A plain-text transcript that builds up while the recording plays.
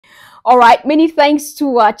All right, many thanks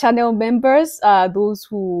to our channel members, those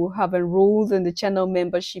who have enrolled in the channel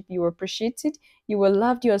membership. You are appreciated, you are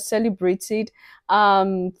loved, you are celebrated.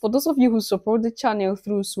 For those of you who support the channel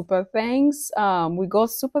through super thanks, we got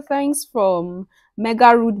super thanks from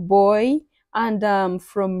Mega Root Boy and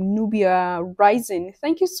from Nubia Rising.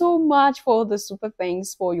 Thank you so much for the super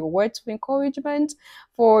thanks, for your words of encouragement,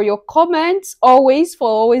 for your comments, for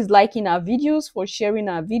always liking our videos, for sharing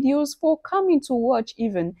our videos, for coming to watch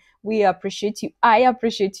even. We appreciate you. I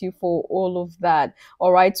appreciate you for all of that.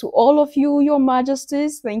 All right. To all of you, your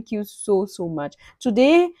majesties, thank you so much.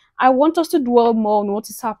 Today, I want us to dwell more on what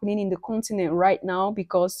is happening in the continent right now,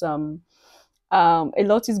 because a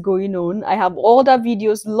lot is going on. I have other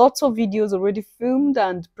videos, lots of videos already filmed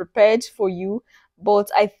and prepared for you,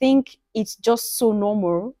 but I think it's just so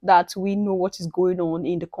normal that we know what is going on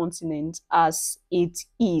in the continent as it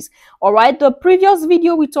is. All right, the previous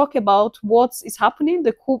video we talked about what is happening,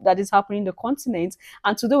 the coup that is happening in the continent,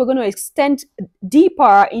 and today we're going to extend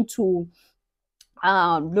deeper into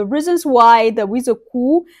the reasons why there is a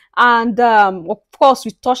coup, and of course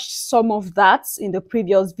we touched some of that in the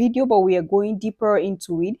previous video, but we are going deeper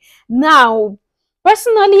into it now.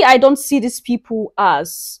 Personally, I don't see these people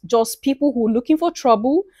as just people who are looking for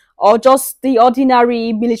trouble or just the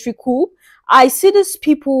ordinary military coup. I see these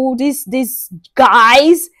people, these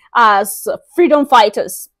guys, as freedom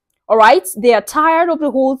fighters. All right, they are tired of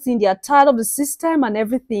the whole thing. They are tired of the system and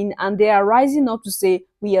everything, and they are rising up to say,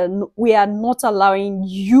 we are not allowing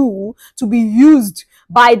you to be used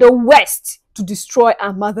by the West to destroy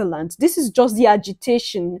our motherland. This is just the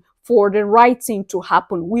agitation for the right thing to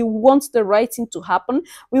happen. We want the right thing to happen.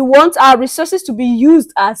 We want our resources to be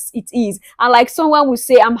used as it is. And like someone will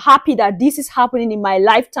say, I'm happy that this is happening in my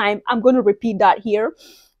lifetime. I'm going to repeat that here.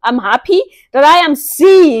 I'm happy that I am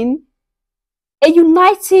seeing a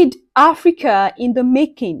united Africa in the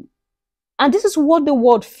making. And this is what the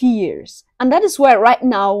world fears. And that is why right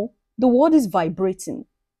now the world is vibrating.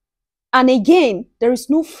 And again, there is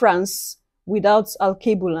no France without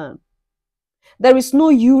Al-Kabulan. There is no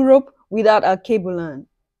Europe without Al-Kabulan.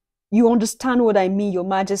 You understand what I mean, your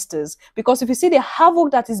majesties? Because if you see the havoc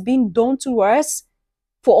that is being done to us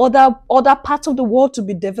for other parts of the world to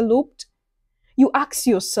be developed, you ask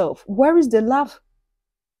yourself, where is the love?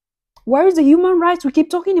 Where is the human rights we keep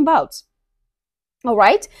talking about? All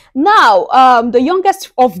right. Now, the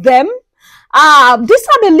youngest of them, these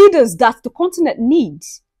are the leaders that the continent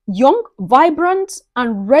needs. Young, vibrant,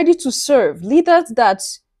 and ready to serve. Leaders that,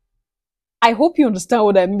 I hope you understand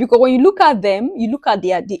what I mean. Because when you look at them, you look at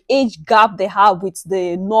the age gap they have with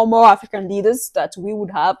the normal African leaders that we would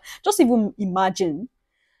have. Just imagine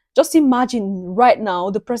right now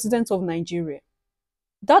the president of Nigeria.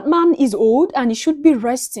 That man is old and he should be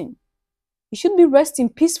resting. He should be resting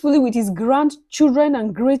peacefully with his grandchildren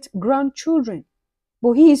and great-grandchildren.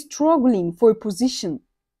 But he is struggling for a position.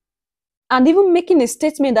 And even making a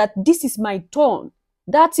statement that this is my turn.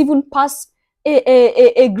 That's even past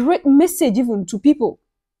a great message even to people.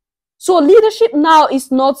 So leadership now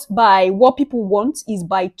is not by what people want, is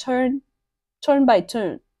by turn by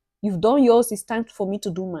turn. You've done yours, it's time for me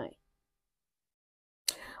to do mine.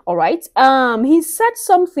 All right. He said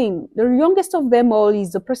something. The youngest of them all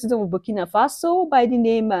is the president of Burkina Faso by the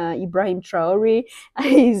name Ibrahim Traore.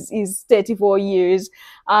 He's 34 years.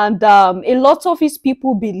 And a lot of his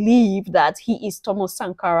people believe that he is Thomas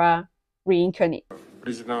Sankara reincarnate.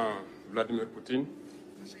 President Vladimir Putin,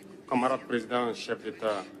 camarade président, chef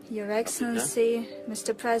d'État. Your Excellency,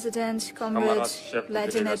 Mr. President, Comrade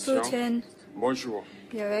Vladimir Putin. Bonjour.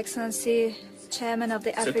 Your Excellency, Chairman of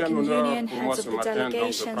the African Union, heads of the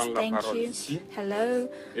delegations, thank you. Hello.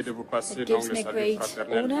 It gives me great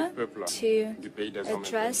honor to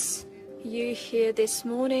address you here this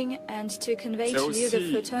morning and to convey to you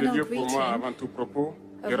the fraternal greeting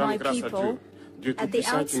of my people. At the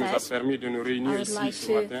outset, I would like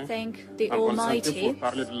to thank the Almighty who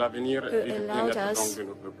allowed us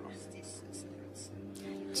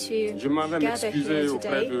to gather here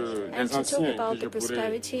today and to talk about the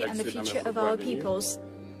prosperity and the future of our peoples.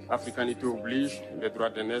 Africanité oblige, les droits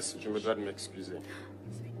d'aînesse, je me dois de m'excuser.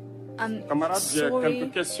 Camarades, j'ai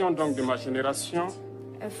quelques questions donc de ma génération.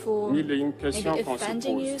 Mille et une questions qu'on se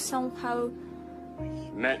pose.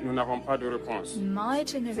 Mais nous n'avons pas de réponse.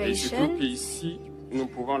 Et surtout qu'ici, nous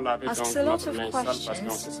pouvons laver dans notre linge sale parce qu'on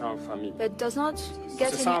se sent en famille. On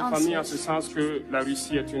se sent en famille en ce sens que la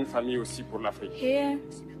Russie est une famille aussi pour l'Afrique.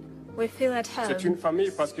 C'est une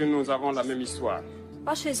famille parce que nous avons la même histoire.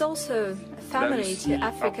 Russia is also a family to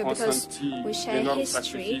Africa because we share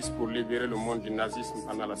history.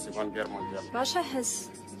 Russia has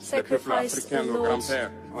sacrificed a lot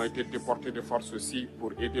to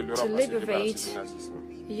liberate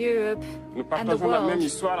Europe and the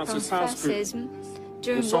world from fascism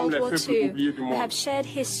during World War II. We have shared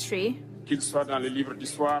history. We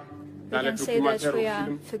can say that we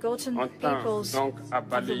are forgotten peoples of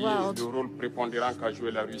the world,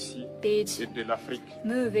 be it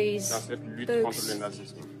movies, books.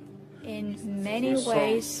 In many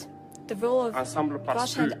ways, the role of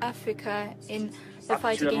Russia and Africa in the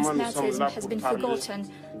fight against Nazism has been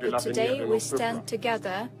forgotten. But today we stand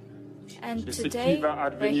together, and today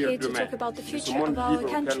we're here to talk about the future of our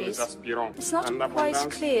countries. It's not quite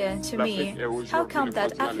clear to me how come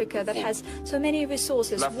that Africa, that has so many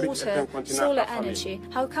resources, water, solar energy,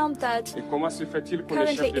 how come that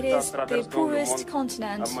currently it is the poorest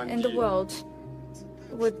continent in the world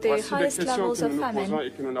with the highest levels of famine?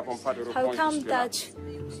 How come that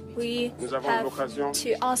we have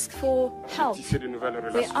to ask for help?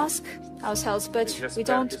 We ask ourselves, but we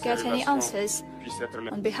don't get any answers.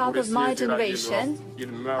 On behalf of my generation,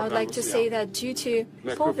 I would like to say that due to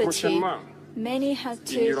poverty, many had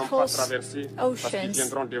to cross oceans in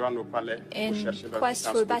quest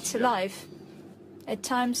for a better life. At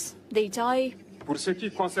times they die. At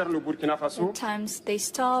times they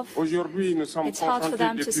starve. It's hard for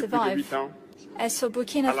them to survive. As for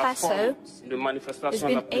Burkina Faso, it's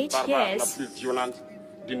been 8 years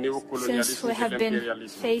since we have been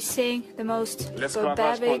facing the most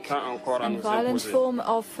barbaric and violent form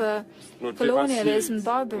of colonialism,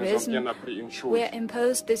 barbarism. We are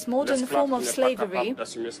imposed this modern form of slavery.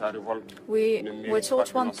 We were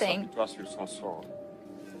taught one thing: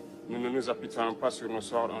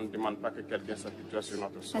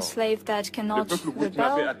 a slave that cannot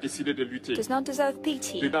rebel does not deserve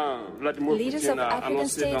pity. Leaders of African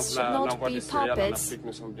states should not be puppets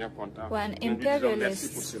when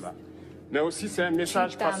imperialists treat them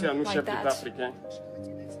like that.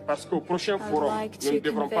 I would like to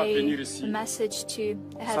convey a message to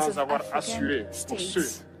the heads of African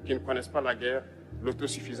states.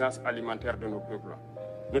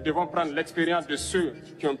 Nous devons prendre l'expérience de ceux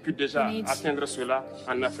qui ont pu déjà atteindre cela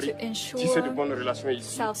en Afrique, tisser de bonnes relations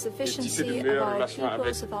ici, et tisser de meilleures relations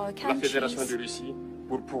avec la Fédération de Russie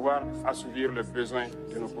pour pouvoir assouvir les besoins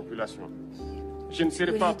de nos populations. Je ne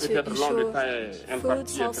serai pas peut-être long, le temps est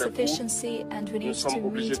imparti et très court. Nous sommes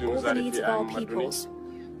obligés de nous arrêter à un moment donné.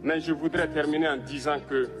 Mais je voudrais terminer en disant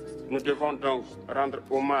que nous devons donc rendre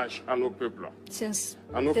hommage à nos peuples. Since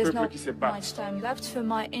there's not much time left for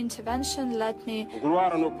my intervention, let me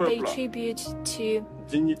pay tribute to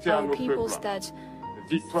our peoples that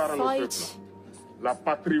fight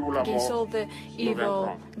against all the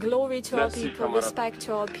evil. Glory to our people, respect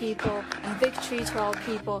to our people, and victory to our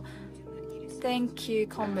people. Thank you,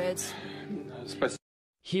 comrades.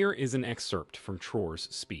 Here is an excerpt from Traore's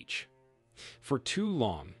speech. For too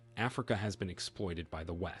long, Africa has been exploited by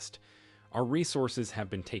the West. Our resources have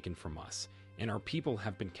been taken from us, and our people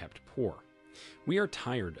have been kept poor. We are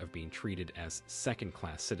tired of being treated as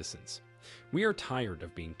second-class citizens. We are tired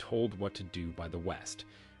of being told what to do by the West.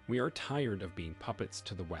 We are tired of being puppets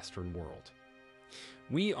to the Western world.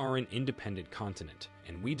 We are an independent continent,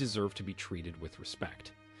 and we deserve to be treated with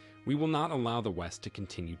respect. We will not allow the West to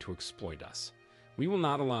continue to exploit us. We will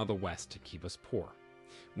not allow the West to keep us poor.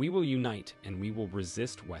 We will unite and we will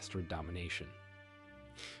resist Western domination.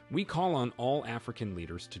 We call on all African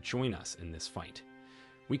leaders to join us in this fight.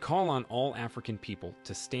 We call on all African people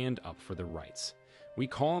to stand up for their rights. We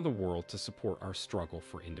call on the world to support our struggle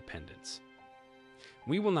for independence.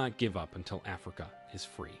 We will not give up until Africa is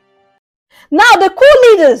free. Now, the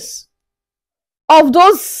coup leaders of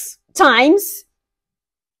those times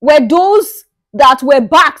were those that were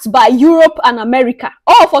backed by Europe and America,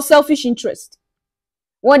 all for selfish interest.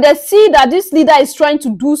 When they see that this leader is trying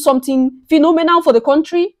to do something phenomenal for the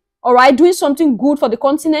country, all right, doing something good for the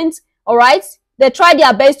continent, all right, they try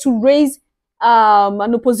their best to raise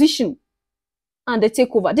an opposition and they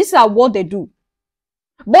take over. This is what they do.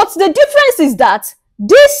 But the difference is that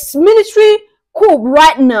this military coup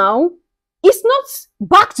right now is not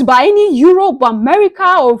backed by any Europe,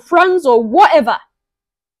 America, or France, or whatever.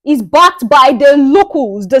 Is backed by the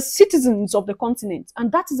locals, the citizens of the continent.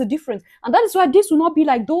 And that is the difference. And that is why this will not be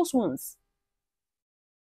like those ones.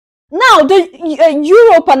 Now,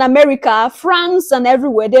 Europe and America, France and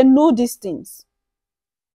everywhere, they know these things.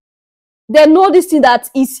 They know this thing that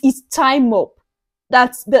is time up.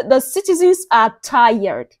 That the citizens are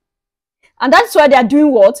tired. And that's why they are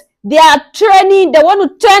doing what? They are training, they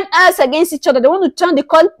want to turn us against each other. They want to turn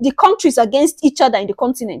the countries against each other in the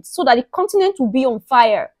continent so that the continent will be on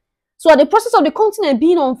fire. So at the process of the continent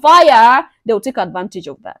being on fire, they will take advantage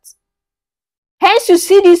of that. Hence, you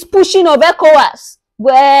see this pushing of ECOWAS,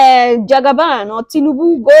 where Jagaban or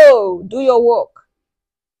Tinubu, go, do your work.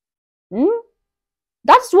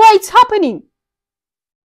 That's why it's happening.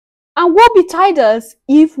 And what betide us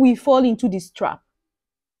if we fall into this trap?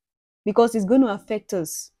 Because it's going to affect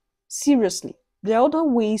us seriously. There are other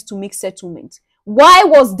ways to make settlements. Why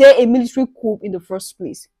was there a military coup in the first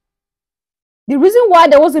place? The reason why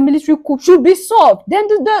there was a military coup should be solved. Then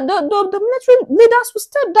the military leaders will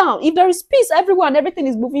step down. If there is peace everywhere and everything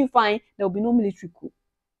is moving fine, there will be no military coup.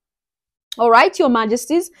 All right, Your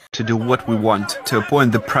Majesties. To do what we want, to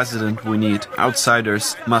appoint the president we need,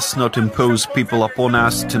 outsiders must not impose people upon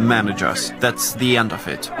us to manage us. That's the end of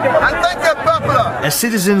it. As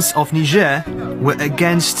citizens of Niger, we're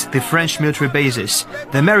against the French military bases,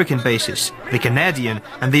 the American bases, the Canadian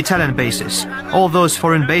and the Italian bases. All those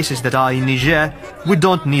foreign bases that are in Niger, we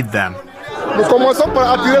don't need them.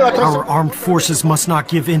 Our armed forces must not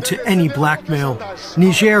give in to any blackmail.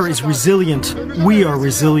 Niger is resilient. We are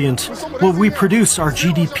resilient. What we produce, our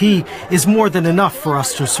GDP, is more than enough for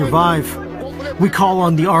us to survive. We call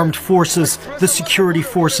on the armed forces, the security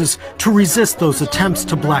forces, to resist those attempts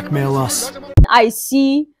to blackmail us. I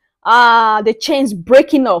see the chains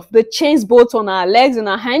breaking off. The chains both on our legs and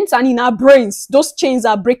our hands and in our brains. Those chains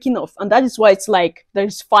are breaking off. And that is why it's like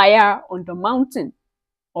there's fire on the mountain.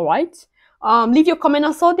 All right? Leave your comment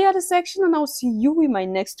or thought there at the section, and I'll see you in my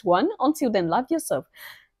next one. Until then, love yourself,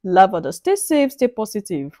 love others, stay safe, stay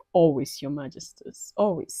positive. Always, Your Majesties.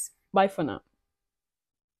 Always. Bye for now.